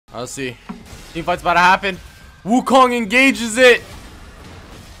Let's see. Team fight's about to happen. Wukong engages it.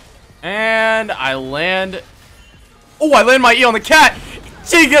 And I land. Oh, I land my E on the cat.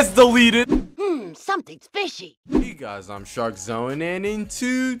 She gets deleted. Something's fishy. Hey guys, I'm Shark Zone, and in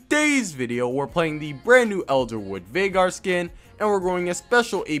today's video, we're playing the brand new ELDERWOOD Veigar skin, and we're going a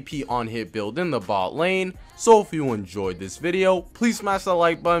special AP on-hit build in the bot lane. So if you enjoyed this video, please smash that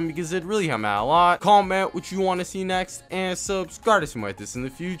like button because it really helps out a lot. Comment what you want to see next, and subscribe to see more like this in the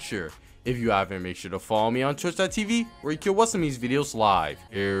future. If you haven't, make sure to follow me on twitch.tv where you can watch some of these videos live.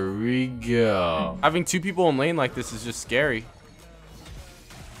 Here we go. Having two people in lane like this is just scary.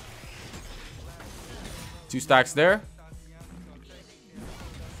 2 stacks there.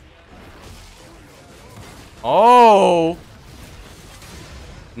 Oh,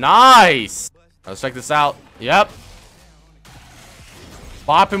 nice. Let's check this out. Yep.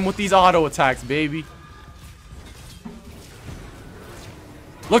 Bop him with these auto attacks, baby.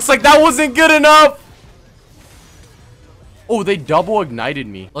 Looks like that wasn't good enough. Oh, they double ignited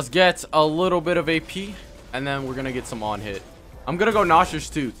me. Let's get a little bit of AP, and then we're gonna get some on hit. I'm gonna go Gnasher's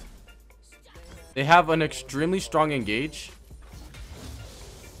Tooth. They have an extremely strong engage.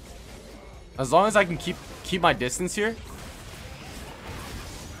 As long as I can keep my distance here.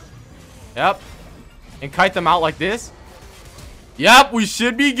 Yep. And kite them out like this. Yep, we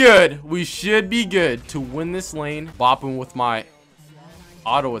should be good. We should be good to win this lane. Bopping with my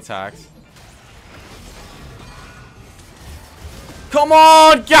auto attacks. Come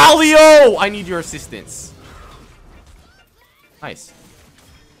on, Galio! I need your assistance. Nice.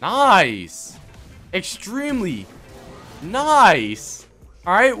 Nice. Extremely nice.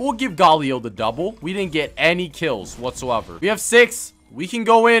 All right, we'll give Galio the double. We didn't get any kills whatsoever. We have 6. We can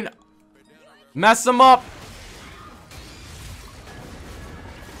go in, mess them up.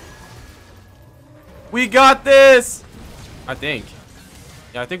 We got this, I think.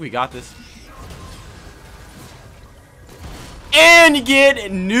 Yeah, I think we got this. And you get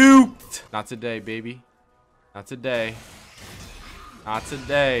nuked. Not today, baby. Not today. Not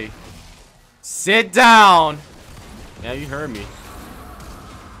today. Sit down. Yeah, you heard me.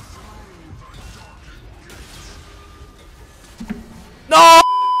 No.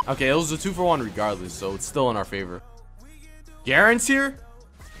 Okay, it was a 2-for-1 regardless, so it's still in our favor. Garen's here.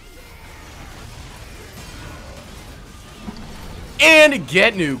 And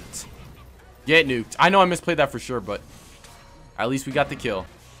get nuked. Get nuked. I know I misplayed that for sure, but at least we got the kill.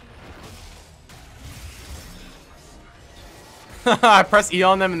 I press E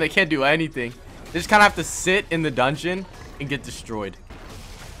on them and they can't do anything. They just kind of have to sit in the dungeon and get destroyed.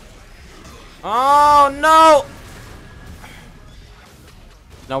 Oh, no.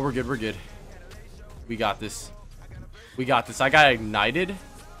 No, we're good. We're good. We got this. We got this. I got ignited.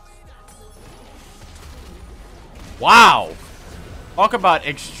 Wow. Talk about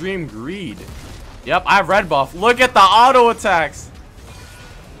extreme greed. Yep, I have red buff. Look at the auto attacks.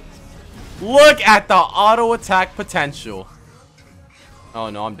 Look at the auto attack potential. Oh,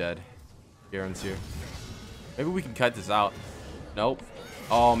 no, I'm dead. Garen's here. Maybe we can cut this out. Nope.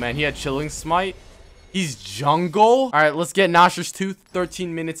 Oh, man, he had Chilling Smite. He's jungle. All right, let's get Gnasher's Tooth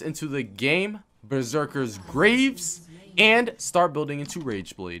 13 minutes into the game. Berserker's Graves. And start building into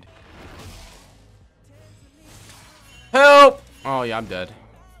Rage Blade. Help! Oh, yeah, I'm dead.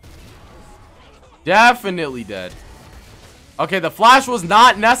 Definitely dead. Okay, the flash was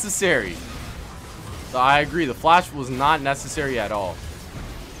not necessary. So I agree. The flash was not necessary at all.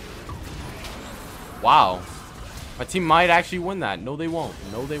 Wow. My team might actually win that. No, they won't.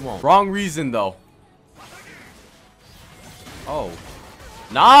 No, they won't. Wrong reason, though. Oh.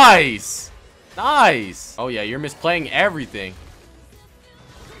 Nice. Nice. Oh, yeah. You're misplaying everything.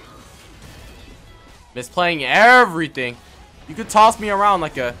 Misplaying everything. You could toss me around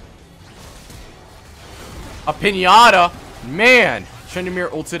like a pinata. Man.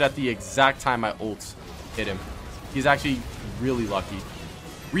 Trendemir ulted at the exact time I ult hit him. He's actually really lucky.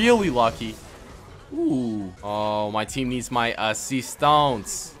 Really lucky. Ooh. Oh, my team needs my C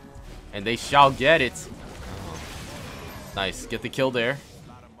stones. And they shall get it. Nice. Get the kill there.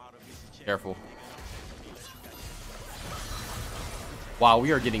 Careful. Wow,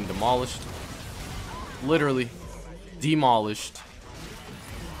 we are getting demolished. Literally. Demolished.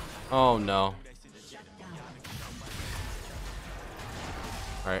 Oh, no.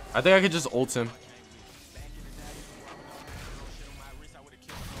 Alright. I think I could just ult him.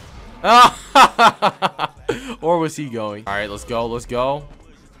 Or was he going? All right, let's go. Let's go.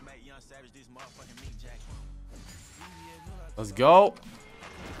 Let's go.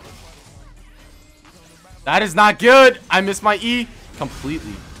 That is not good. I missed my E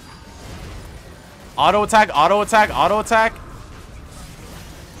completely. Auto attack, auto attack, auto attack.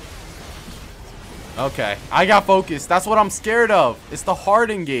 Okay, I got focused. That's what I'm scared of. It's the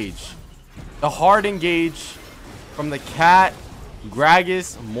hard engage. The hard engage from the cat,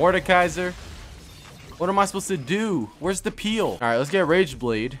 Gragas, Mordekaiser. What am I supposed to do? Where's the peel? All right, let's get Rage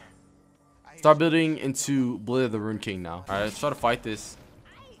Blade. Start building into Blade of the Rune King now. All right, let's try to fight this.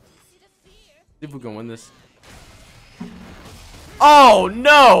 See if we can win this. Oh,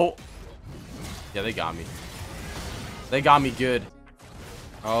 no. Yeah, they got me. They got me good.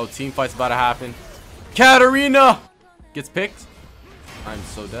 Oh, team fight's about to happen. Katarina gets picked. I'm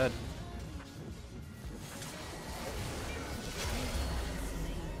so dead.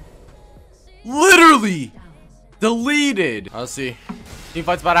 Literally deleted. Let's see. Team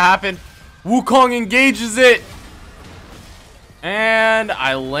fight's about to happen. Wukong engages it. And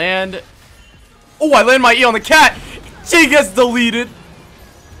I land. Oh, I land my E on the cat. She gets deleted.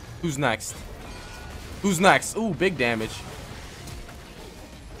 Who's next? Who's next? Ooh, big damage.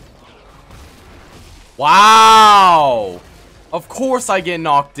 Wow. Of course I get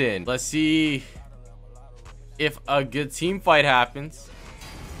knocked in. Let's see if a good team fight happens.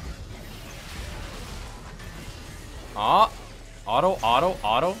 Auto.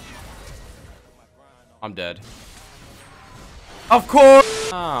 I'm dead. Of course.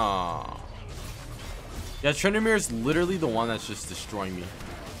 Oh. Yeah, Tryndamere is literally the one that's just destroying me.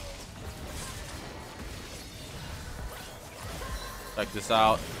 Check this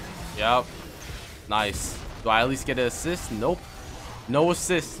out. Yep. Nice. Do I at least get an assist? Nope. No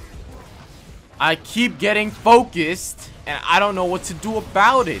assist. I keep getting focused, and I don't know what to do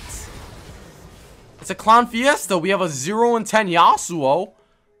about it. It's a Clown Fiesta. We have a 0 and 10 Yasuo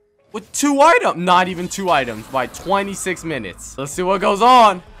with 2 items. Not even 2 items by 26 minutes. Let's see what goes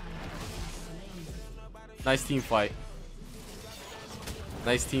on. Nice team fight.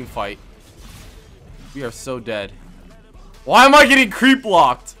 Nice team fight. We are so dead. Why am I getting creep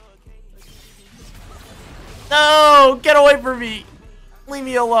locked? No! Get away from me! Leave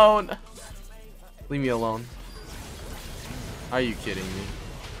me alone. Leave me alone. Are you kidding me?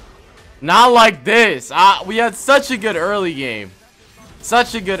 Not like this. We had such a good early game.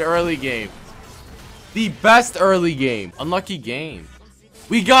 Such a good early game. The best early game. Unlucky game.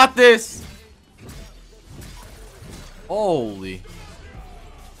 We got this. Holy.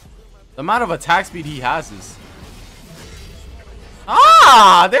 The amount of attack speed he has is...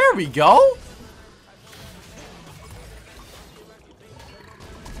 Ah, there we go.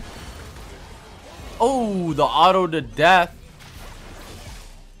 Oh, the auto to death.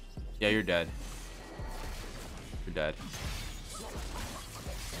 Yeah, you're dead. You're dead.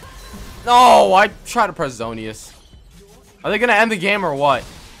 No, I tried to press Zonius. Are they gonna end the game or what?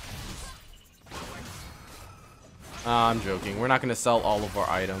 I'm joking. We're not gonna sell all of our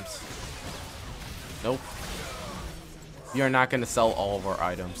items. Nope. We are not gonna sell all of our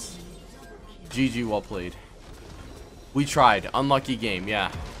items. GG, well played. We tried. Unlucky game,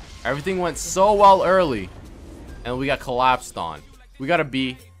 yeah. Everything went so well early, and we got collapsed on. We got a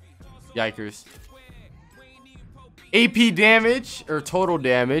B. Yikers. AP damage, or total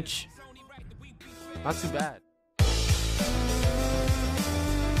damage. Not too bad.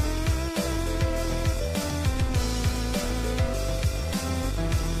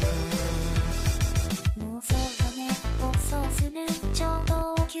妄想をね、暴走する